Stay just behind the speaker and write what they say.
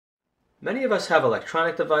Many of us have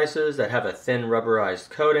electronic devices that have a thin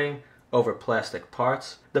rubberized coating over plastic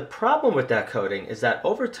parts. The problem with that coating is that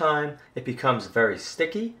over time it becomes very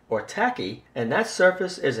sticky or tacky, and that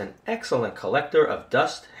surface is an excellent collector of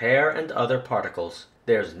dust, hair, and other particles.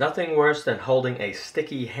 There's nothing worse than holding a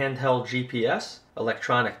sticky handheld GPS,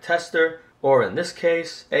 electronic tester, or in this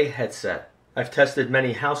case, a headset. I've tested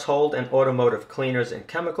many household and automotive cleaners and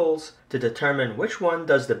chemicals to determine which one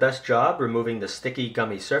does the best job removing the sticky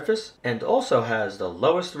gummy surface and also has the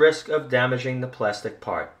lowest risk of damaging the plastic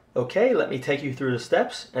part. Okay, let me take you through the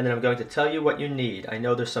steps and then I'm going to tell you what you need. I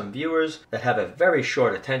know there's some viewers that have a very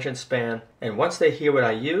short attention span, and once they hear what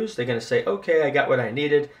I use, they're going to say, okay, I got what I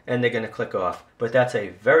needed, and they're going to click off. But that's a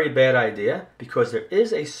very bad idea because there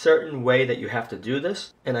is a certain way that you have to do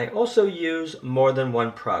this, and I also use more than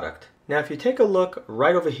one product. Now if you take a look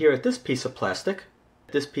right over here at this piece of plastic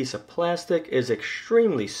is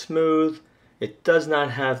extremely smooth. It does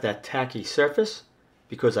not have that tacky surface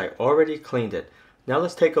because I already cleaned it. Now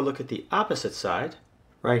let's take a look at the opposite side.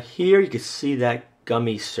 Right here you can see that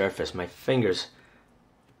gummy surface. My finger's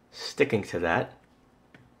sticking to that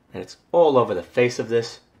and it's all over the face of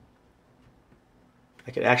this.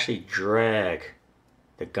 I could actually drag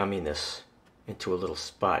the gumminess into a little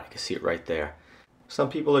spot. You can see it right there. Some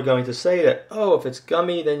people are going to say that, oh, if it's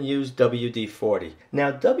gummy, then use WD-40. Now,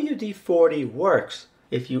 WD-40 works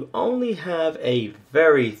if you only have a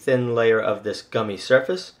very thin layer of this gummy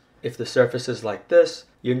surface. If the surface is like this,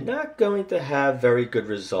 you're not going to have very good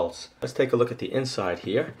results. Let's take a look at the inside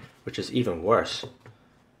here, which is even worse.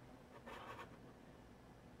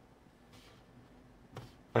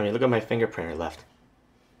 I mean, look at my fingerprint I left.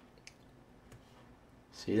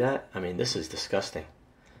 See that? I mean, this is disgusting.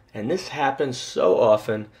 And this happens so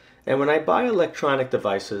often, and when I buy electronic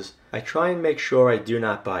devices, I try and make sure I do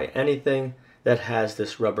not buy anything that has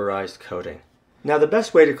this rubberized coating. Now the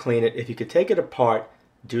best way to clean it, if you could take it apart,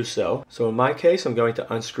 do so. So in my case, I'm going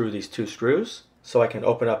to unscrew these two screws so I can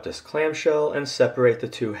open up this clamshell and separate the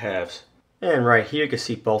two halves. And right here you can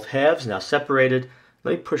see both halves now separated.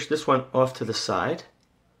 Let me push this one off to the side.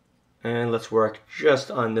 And let's work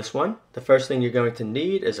just on this one. The first thing you're going to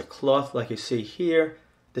need is a cloth like you see here.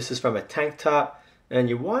 This is from a tank top, and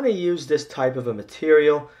you want to use this type of a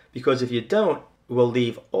material because if you don't, it will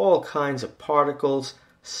leave all kinds of particles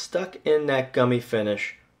stuck in that gummy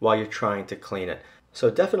finish while you're trying to clean it. So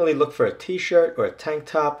definitely look for a t-shirt or a tank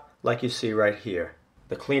top like you see right here.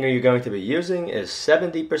 The cleaner you're going to be using is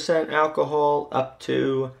 70% alcohol up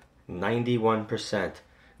to 91%.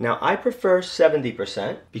 Now I prefer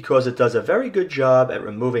 70% because it does a very good job at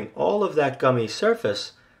removing all of that gummy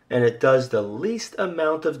surface, and it does the least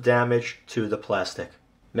amount of damage to the plastic.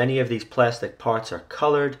 Many of these plastic parts are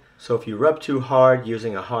colored, so if you rub too hard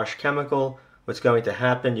using a harsh chemical, what's going to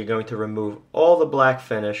happen, you're going to remove all the black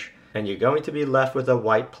finish and you're going to be left with a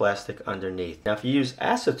white plastic underneath. Now if you use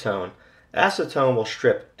acetone, acetone will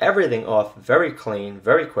strip everything off very clean,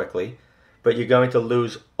 very quickly, but you're going to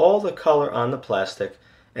lose all the color on the plastic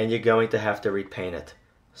and you're going to have to repaint it.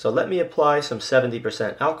 So let me apply some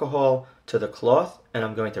 70% alcohol to the cloth, and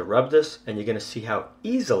I'm going to rub this, and you're going to see how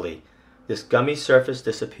easily this gummy surface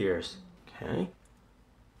disappears. Okay.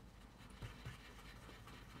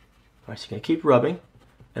 Alright, so you're going to keep rubbing,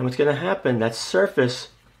 and what's going to happen, that surface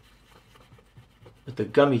with the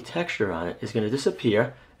gummy texture on it is going to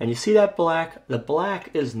disappear, and you see that black? The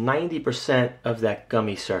black is 90% of that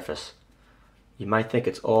gummy surface. You might think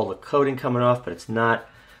it's all the coating coming off, but it's not.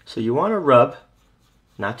 So you want to rub,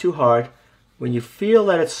 not too hard. When you feel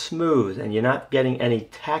that it's smooth and you're not getting any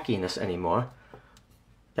tackiness anymore,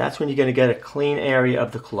 that's when you're going to get a clean area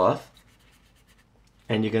of the cloth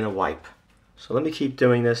and you're going to wipe. So let me keep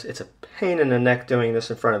doing this. It's a pain in the neck doing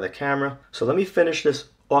this in front of the camera. So let me finish this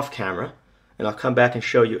off camera and I'll come back and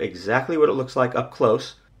show you exactly what it looks like up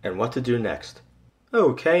close and what to do next.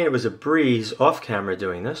 Okay, and it was a breeze off camera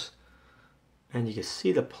doing this. And you can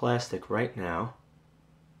see the plastic right now.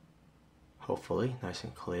 Hopefully, nice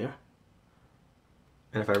and clear.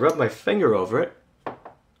 And if I rub my finger over it,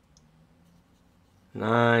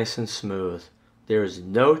 nice and smooth. There is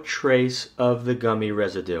no trace of the gummy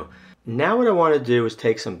residue. Now what I want to do is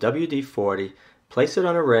take some WD-40, place it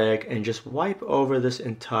on a rag, and just wipe over this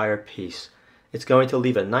entire piece. It's going to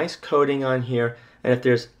leave a nice coating on here, and if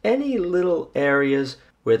there's any little areas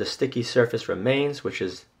where the sticky surface remains, which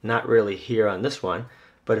is not really here on this one,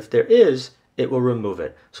 but if there is, it will remove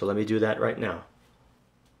it. So let me do that right now.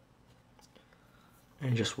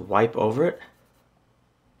 And just wipe over it.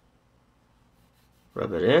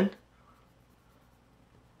 Rub it in.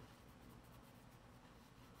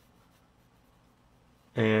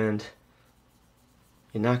 And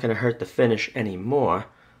you're not going to hurt the finish anymore.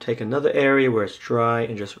 take another area where it's dry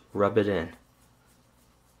and just rub it in.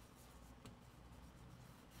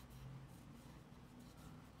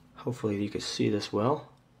 Hopefully you can see this well.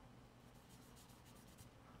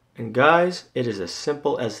 And guys, it is as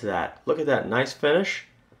simple as that. Look at that nice finish.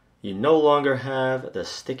 You no longer have the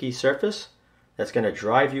sticky surface that's going to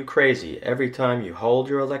drive you crazy every time you hold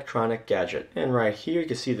your electronic gadget. And right here you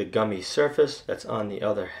can see the gummy surface that's on the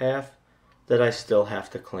other half that I still have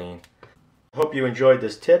to clean. I hope you enjoyed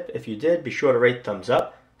this tip. If you did, be sure to rate thumbs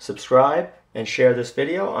up, subscribe, and share this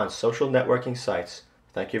video on social networking sites.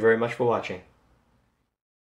 Thank you very much for watching.